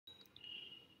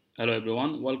Hello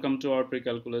everyone, welcome to our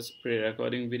pre-calculus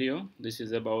pre-recording video. This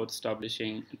is about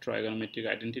establishing trigonometric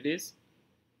identities.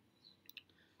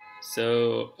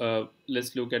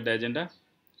 Let's look at the agenda.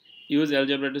 Use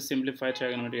algebra to simplify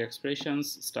trigonometric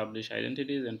expressions, establish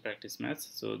identities, and practice maths.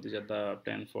 So these are the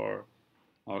plan for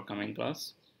our coming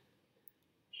class.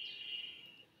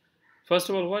 First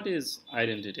of all, what is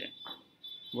identity?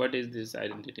 What is this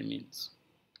identity means?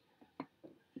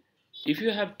 If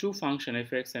you have two functions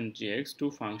fx and gx,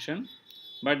 two functions,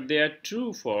 but they are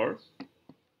true for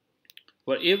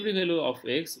every value of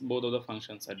x, both of the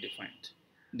functions are defined.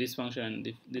 This function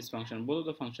and this function, both of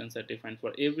the functions are defined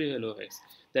for every value of x.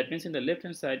 That means in the left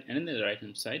hand side and in the right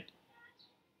hand side,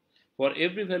 for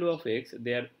every value of x,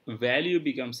 their value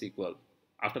becomes equal.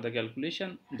 After the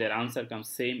calculation, their answer comes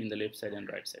same in the left side and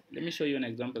right side. Let me show you an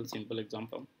example, simple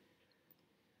example,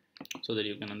 so that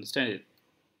you can understand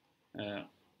it.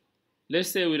 Let's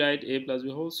say we write a plus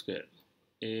b whole square.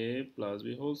 A plus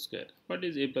b whole square. What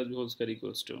is a plus b whole square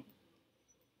equals to?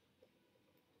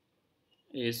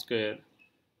 A square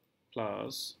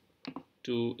plus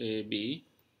 2ab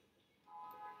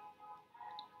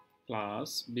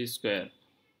plus b square.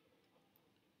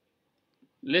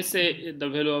 Let's say the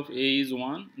value of a is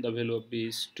 1, the value of b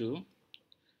is 2.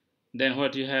 Then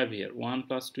what you have here? 1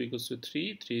 plus 2 equals to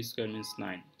 3. 3 square means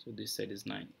 9. So this side is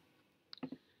 9.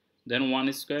 Then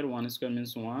 1 square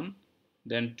means 1.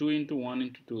 Then 2 into 1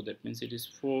 into 2, that means it is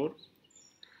 4.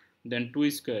 Then 2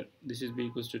 square, this is b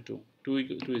equals to 2.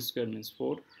 2 square means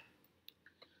 4.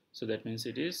 So that means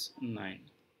it is 9.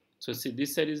 So see,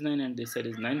 this side is 9 and this side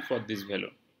is 9 for this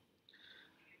value.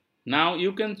 Now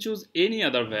you can choose any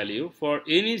other value for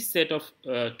any set of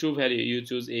two value. You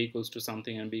choose a equals to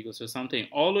something and b equals to something.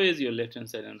 Always your left hand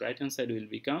side and right hand side will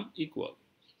become equal.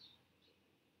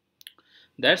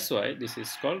 That's why this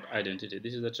is called identity.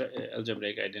 This is the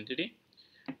algebraic identity.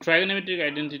 Trigonometric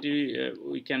identity,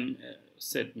 we can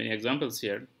set many examples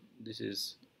here. This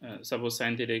is suppose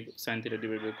sin theta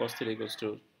divided by cos theta equals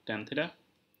to tan theta.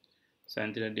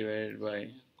 Sin theta divided by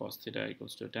cos theta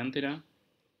equals to tan theta.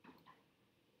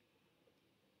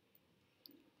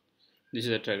 This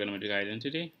is a trigonometric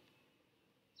identity.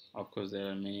 Of course, there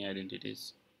are many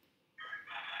identities.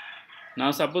 Now,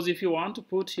 suppose if you want to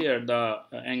put here the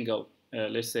angle,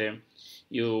 let's say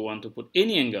you want to put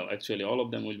any angle, actually all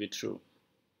of them will be true.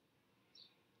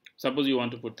 Suppose you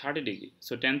want to put 30 degree.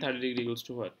 So tan 30 degree equals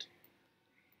to what?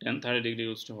 Tan 30 degree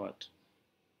equals to what?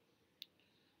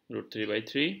 Root 3 by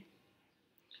 3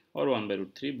 or 1 by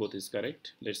root 3, both is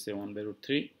correct. Let's say 1 by root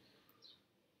 3.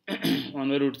 1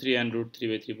 by root 3 and root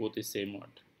 3 by 3 both is same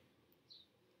word.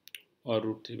 Or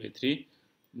root 3 by 3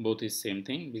 both is same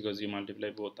thing because you multiply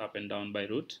both up and down by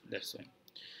root. That's why.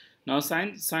 Now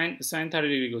sin 30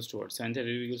 degree equals to what? Sin 30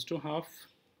 degree equals to half.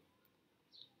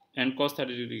 And cos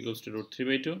 30 degree equals to root 3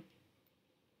 by 2.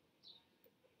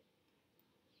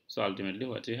 So ultimately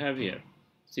what you have here?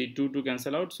 See, 2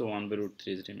 cancel out, so 1 by root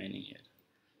 3 is remaining here.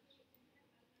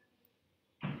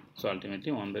 So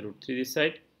ultimately 1 by root 3 this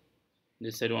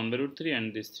side 1 by root 3,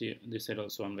 and this side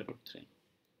also 1 by root 3.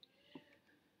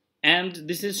 And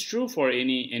this is true for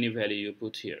any value you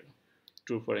put here.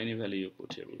 True for any value you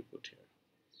put here, we put here.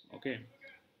 Okay.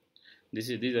 This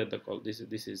is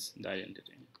the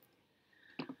identity.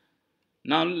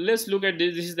 Now let's look at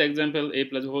this. This is the example, a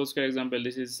plus b whole square example.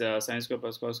 This is sin square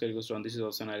plus cos square equals to 1. This is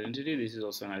also an identity. This is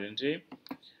also an identity.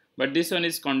 But this one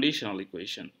is conditional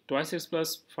equation. Twice x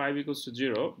plus 5 equals to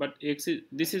 0. But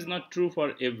this is not true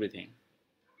for everything.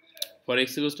 For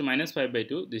x equals to minus 5 by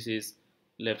 2, this is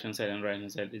left hand side and right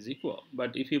hand side is equal.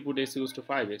 But if you put x equals to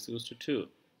 5, x equals to 2,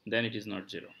 then it is not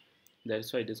 0.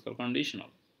 That's why it is called conditional.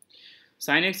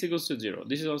 Sin x equals to 0.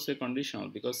 This is also conditional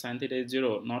because sin theta is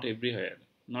 0, not everywhere.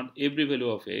 Not every value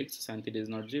of x, sin theta is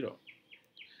not 0.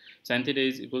 Sin theta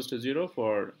is equals to 0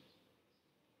 for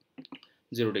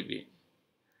 0 degree.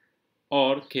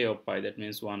 Or k of pi, that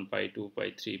means 1 pi, 2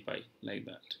 pi, 3 pi, like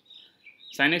that.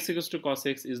 Sin x equals to cos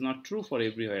x is not true for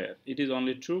everywhere. It is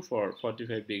only true for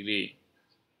 45 degree.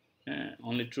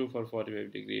 Only true for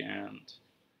 45 degree and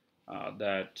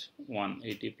that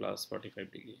 180 plus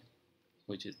 45 degree,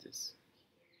 which is this.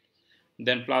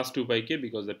 Then plus 2 pi k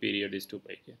because the period is 2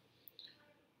 pi k.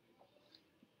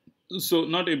 So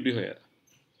not everywhere.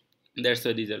 That's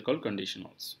why these are called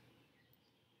conditionals.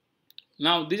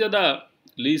 Now these are the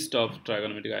list of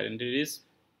trigonometric identities,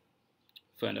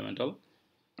 fundamental,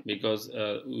 because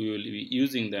we will be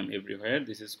using them everywhere.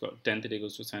 This is called tan theta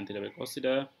equals to sin theta by cos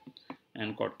theta,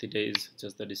 and cot theta is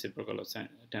just the reciprocal of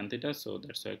tan theta, so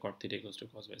that's why cot theta equals to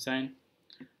cos by sin.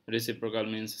 Reciprocal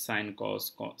means sin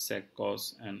cos, sec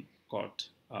cos, and cot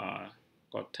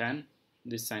tan.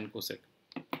 This sin cosec.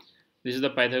 This is the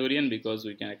Pythagorean because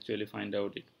we can actually find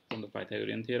out it from the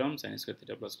Pythagorean theorem. Sin square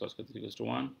theta plus cos square theta equals to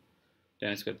 1.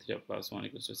 Tan square theta plus 1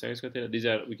 equals to sec square theta. These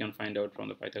are we can find out from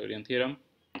the Pythagorean theorem.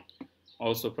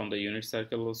 Also from the unit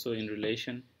circle, also in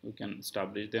relation we can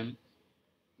establish them.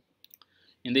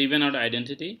 In the even odd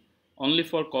identity, only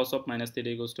for cos of minus theta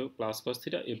equals to plus cos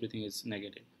theta, everything is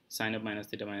negative. Sin of minus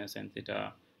theta minus sin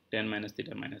theta, tan minus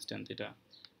theta minus tan theta.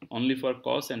 Only for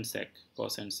cos and sec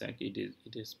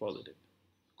it is positive.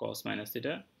 Cos minus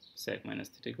theta, sec minus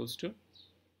theta equals to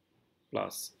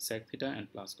plus sec theta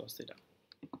and plus cos theta.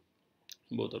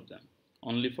 Both of them.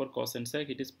 Only for cos and sec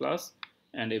it is plus,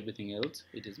 and everything else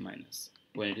it is minus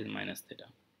when it is minus theta.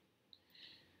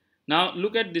 Now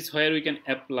look at this where we can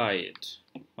apply it.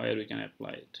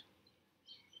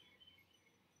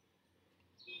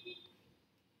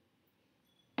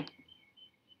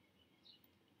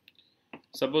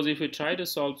 Suppose if we try to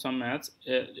solve some maths,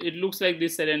 it looks like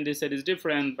this side and this side is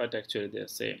different, but actually they are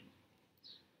same.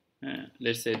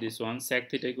 Let's say this one, sec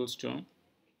theta equals to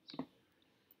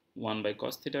 1 by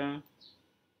cos theta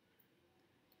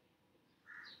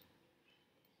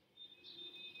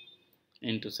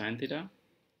into sin theta,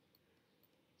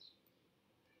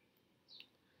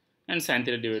 and sin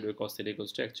theta divided by cos theta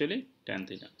equals to actually tan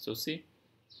theta. So see,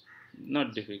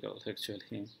 not difficult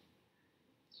actually.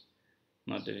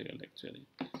 Not difficult actually.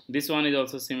 This one is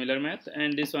also similar math,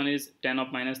 and this one is tan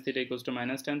of minus theta equals to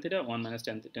minus tan theta. 1 minus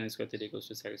tan square theta equals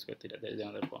to sec square theta. There is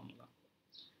another formula.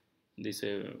 This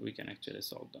way we can actually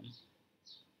solve them.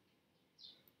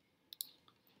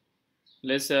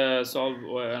 Let's solve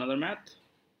another math.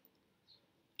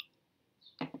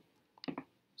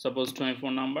 Suppose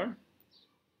 24 number.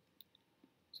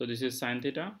 So this is sin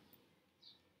theta.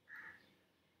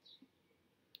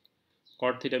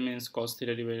 Cot theta means cos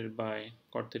theta divided by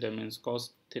cot theta means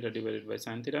cos theta divided by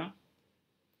sin theta.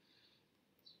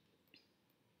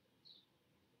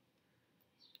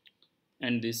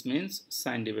 And this means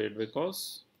sin divided by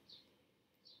cos.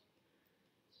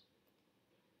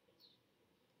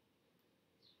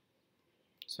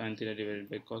 Sin theta divided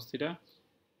by cos theta.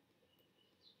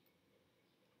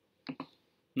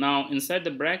 Now inside the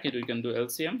bracket we can do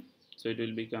LCM. So it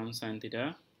will become sin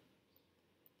theta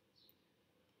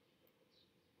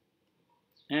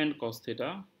and cos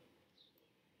theta.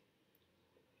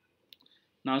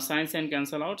 Now sin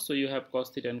cancel out, so you have cos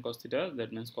theta and cos theta,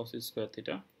 that means cos is square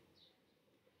theta.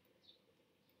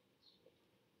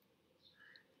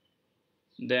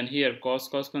 Then here cos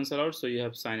cancel out, so you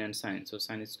have sin and sin, so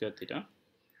sin is square theta.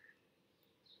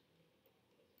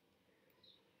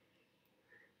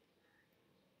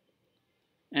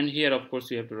 And here of course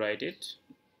you have to write it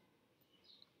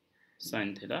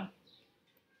sin theta.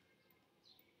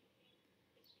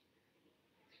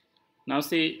 Now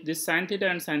see, this sin theta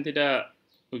and sin theta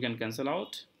we can cancel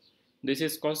out. This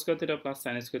is cos square theta plus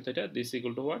sin square theta. This is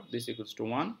equal to what? This equals to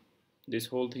 1. This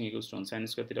whole thing equals to 1. Sin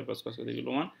square theta plus cos square theta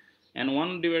equal to 1. And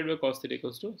 1 divided by cos theta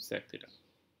equals to sec theta.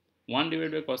 1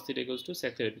 divided by cos theta equals to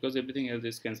sec theta, because everything else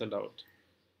is cancelled out.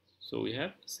 So we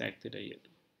have sec theta here.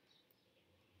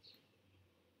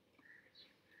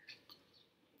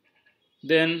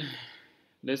 Then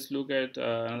let's look at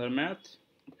another math.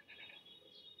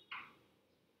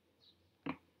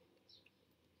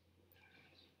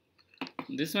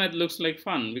 This math looks like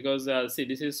fun because see,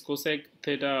 this is cosec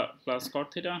theta plus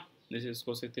cot theta. This is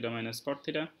cosec theta minus cot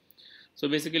theta. So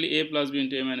basically a plus b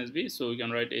into a minus b. So we can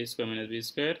write a square minus b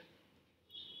square.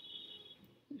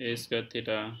 A square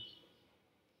theta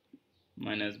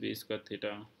minus b square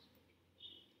theta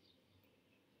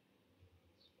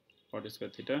cot square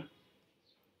theta.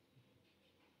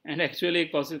 And actually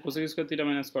cosec square theta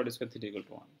minus cot square theta equal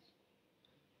to 1.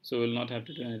 So we will not have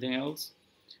to do anything else.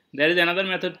 There is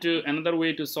another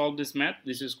way to solve this math.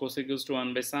 This is cos equals to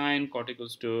 1 by sine, cot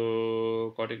equals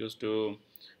to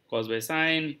cos by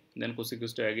sine, then cos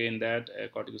equals to again that,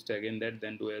 cot equals to again that,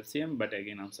 then do LCM, but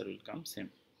again answer will come same.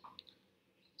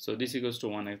 So this equals to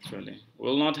 1 actually. We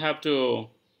will not have to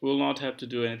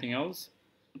do anything else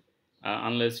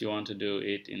unless you want to do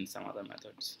it in some other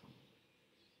methods.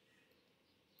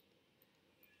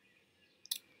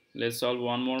 Let's solve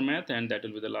one more math and that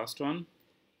will be the last one.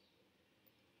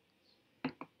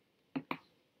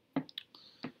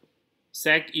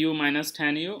 Sec u minus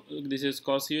tan u, this is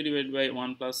cos u divided by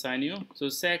 1 plus sin u. So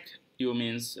sec u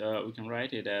means we can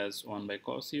write it as 1 by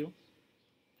cos u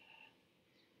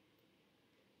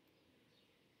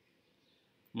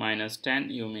minus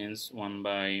tan u means 1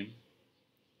 by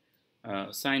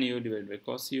sin u divided by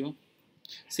cos u.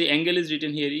 See, angle is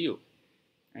written here u.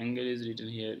 Angle is written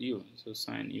here u. So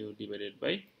sin u divided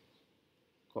by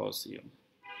cos u.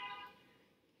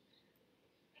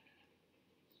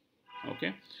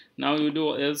 Okay, now you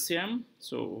do LCM.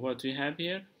 So what we have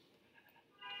here,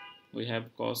 we have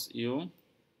cos u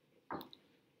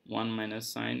 1 minus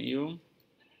sin u.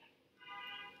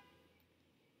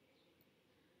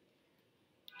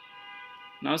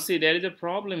 Now see, there is a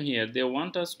problem here. They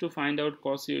want us to find out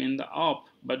cos u in the up,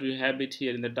 but we have it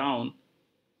here in the down.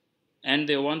 And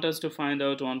they want us to find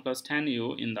out 1 plus tan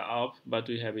u in the up, but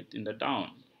we have it in the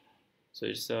down. So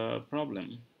it's a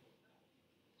problem.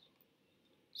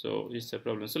 So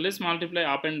let's multiply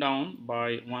up and down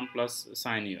by 1 plus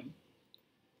sin u.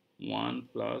 1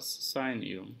 plus sin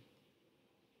u.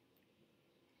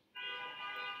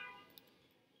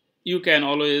 You can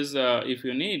always, if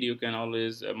you need, you can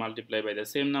always multiply by the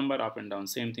same number up and down.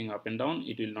 Same thing up and down.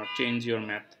 It will not change your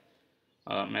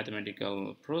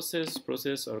mathematical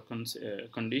process or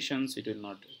conditions. It will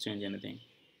not change anything.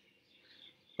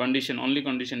 Only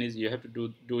condition is you have to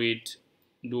do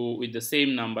with the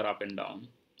same number up and down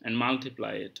and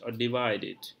multiply it or divide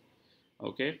it.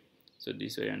 Okay, so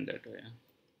this way and that way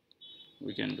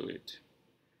we can do it.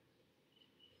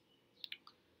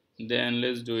 Then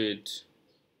let's do it.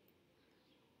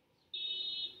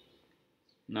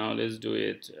 Now let's do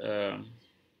it.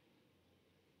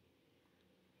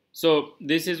 So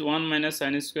this is 1 minus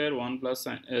sin square 1 plus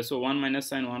sin. So 1 minus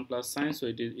sin 1 plus sin. So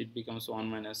it becomes 1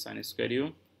 minus sin square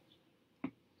u.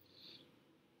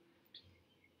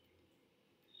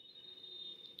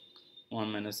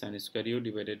 One minus sin square u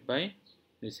divided by,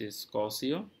 this is cos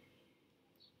u,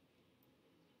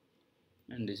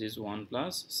 and this is 1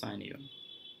 plus sin u.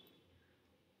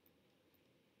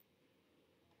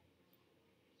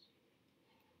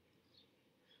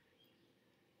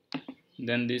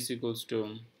 Then this equals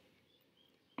to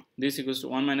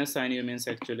 1 minus sin u means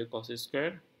actually cos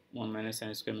square. 1 minus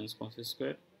sin square means cos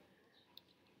square.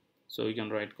 So we can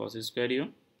write cos square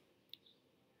u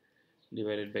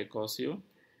divided by cos u,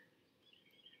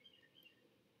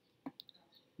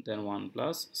 then 1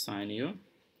 plus sin u.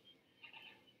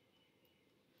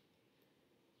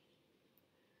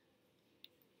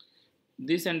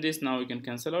 This and this now we can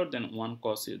cancel out, then 1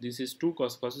 cos u. This is 2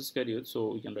 cos square u,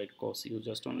 so we can write cos u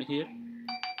just only here.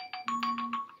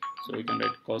 So we can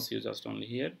write cos u just only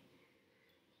here.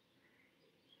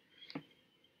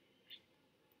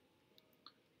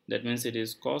 That means it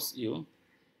is cos u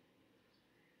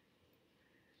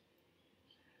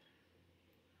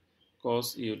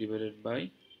divided by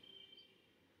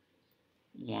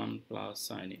 1 plus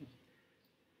sin u,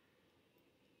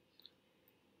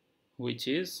 which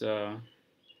is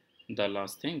the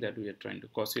last thing that we are trying to,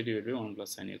 cos u divided by 1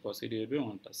 plus sin u, cos u divided by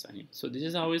 1 plus sin u. So this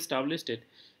is how we established it.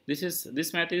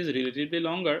 This math is relatively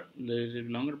longer,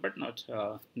 but not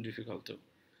difficult to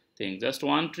think. Just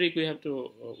one trick we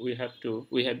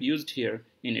have used here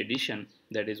in addition,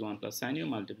 that is 1 plus sin u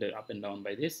multiplied up and down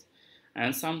by this.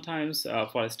 And sometimes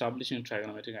for establishing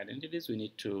trigonometric identities, we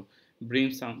need to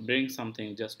bring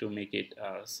something just to make it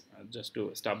just to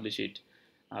establish it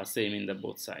same in the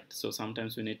both sides. So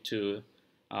sometimes we need to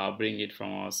bring it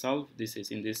from ourselves. This is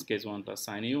in this case 1 plus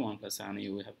sin u. 1 plus sin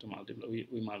u we have to multiply.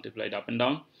 We multiply it up and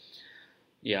down.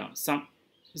 Yeah.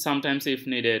 Sometimes if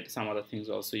needed, some other things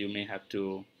also you may have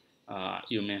to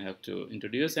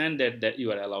introduce, and that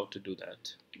you are allowed to do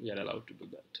that. We are allowed to do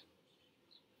that.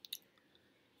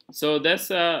 So that's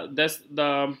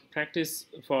the practice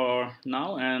for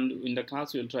now, and in the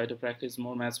class we'll try to practice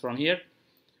more maths from here.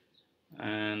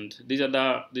 And these are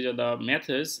the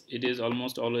methods. It is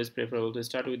almost always preferable to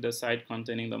start with the side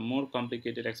containing the more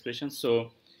complicated expressions.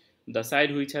 So the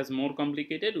side which has more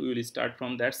complicated, we will start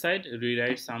from that side,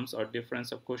 rewrite sums or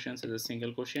difference of quotients as a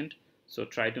single quotient. So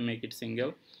try to make it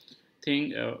single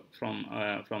thing from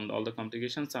all the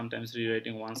complications. Sometimes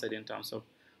rewriting one side in terms of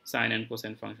sine and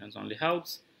cosine functions only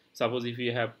helps. Suppose if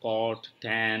you have cot,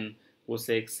 tan,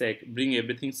 cosec, sec, bring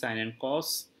everything sine and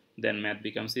cos, then math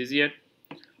becomes easier.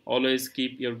 Always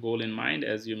keep your goal in mind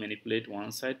as you manipulate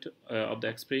one side of the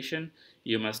expression.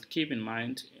 You must keep in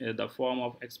mind the form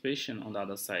of expression on the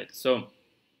other side. So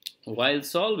while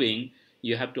solving,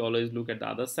 you have to always look at the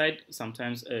other side.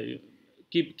 Sometimes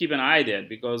keep an eye there,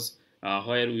 because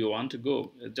where we want to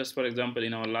go. Just for example,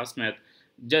 in our last math,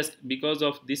 just because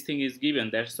of this thing is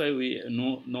given, that's why we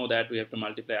know that we have to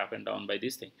multiply up and down by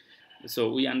this thing.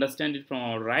 So we understand it from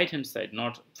our right hand side,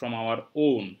 not from our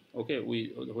own. Okay,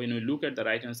 when we look at the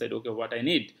right hand side, okay,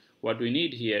 what we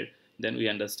need here, then we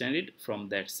understand it from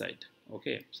that side.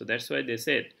 Okay, so that's why they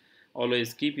said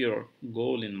always keep your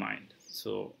goal in mind.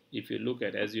 So if you look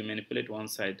at, as you manipulate one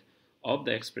side of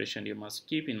the expression, you must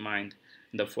keep in mind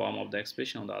the form of the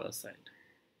expression on the other side.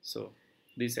 So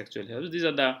this actually helps. These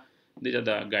are the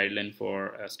guidelines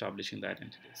for establishing the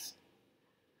identities.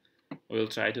 We'll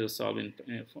try to solve in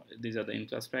these are the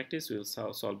in-class practice. We'll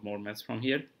solve more maths from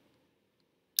here.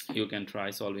 You can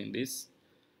try solving this.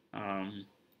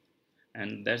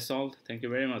 And that's all. Thank you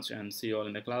very much, and see you all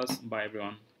in the class. Bye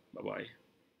everyone. Bye bye.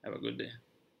 Have a good day.